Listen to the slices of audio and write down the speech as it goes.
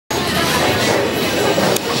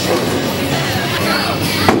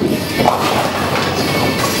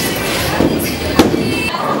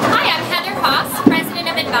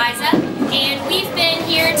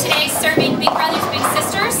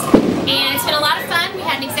a lot of fun. We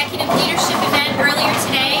had an executive leadership event earlier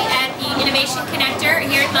today at the Innovation Connector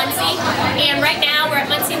here at Muncie. And right now we're at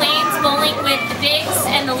Muncie Lanes bowling with the bigs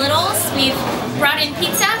and the littles. We've brought in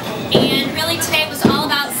pizza, and really today was all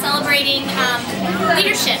about celebrating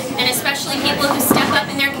leadership, and especially people who step up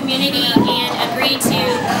in their community and agree to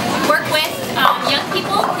work with young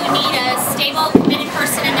people who need a stable, committed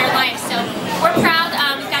person in their life. So we're proud.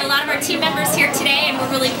 We've got a lot of our team members here today, and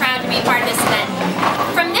we're really proud to be a part of this event.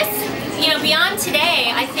 From this, beyond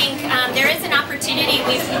today, I think there is an opportunity.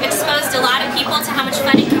 We've exposed a lot of people to how much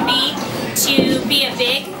fun it can be to be a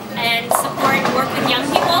big and support and work with young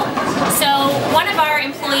people. So one of our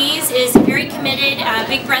employees is a very committed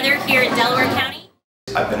big brother here in Delaware County.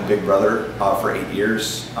 I've been a big brother for 8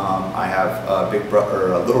 years. I have a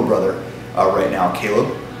little brother right now, Caleb,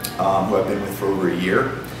 who I've been with for over a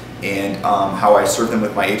year. And how I serve them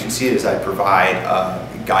with my agency is I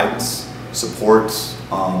provide guidance, support,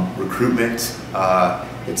 recruitment.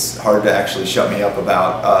 It's hard to actually shut me up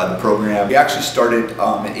about the program. We actually started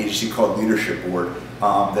an agency called Leadership Board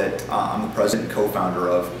that I'm the president and co-founder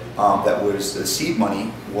of. That was the seed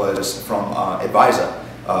money was from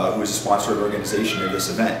ADVISA, who is a sponsored organization of this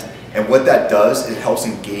event. And what that does, it helps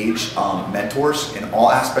engage mentors in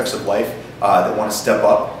all aspects of life that want to step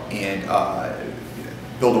up and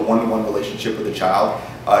build a one-to-one relationship with a child.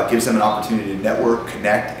 Gives them an opportunity to network,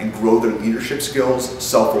 connect, and grow their leadership skills,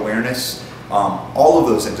 self-awareness, all of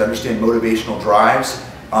those things, understand motivational drives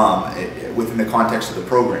within the context of the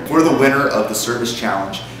program. We're the winner of the service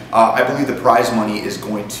challenge. I believe the prize money is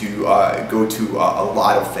going to go to a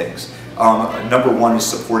lot of things. Number one is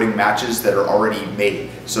supporting matches that are already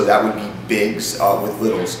made. So that would be bigs with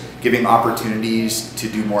littles, giving opportunities to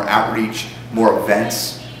do more outreach, more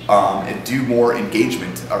events, and do more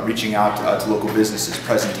engagement, reaching out to local businesses,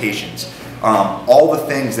 presentations, all the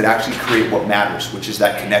things that actually create what matters, which is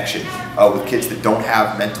that connection with kids that don't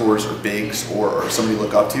have mentors or bigs or somebody to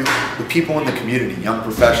look up to, with people in the community, young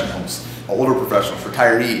professionals, older professionals,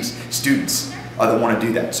 retirees, students that want to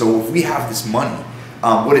do that. So if we have this money,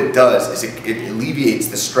 what it does is it alleviates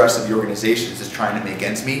the stress of the organizations that's trying to make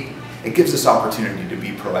ends meet. It gives us opportunity to be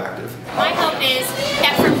proactive. My hope is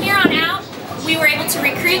that from here on out, we were able to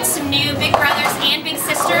recruit some new big brothers and big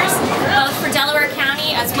sisters, both for Delaware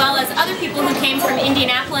County as well as other people who came from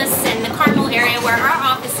Indianapolis and the Carmel area where our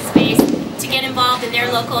office is based, to get involved in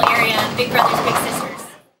their local area, big brothers, big sisters.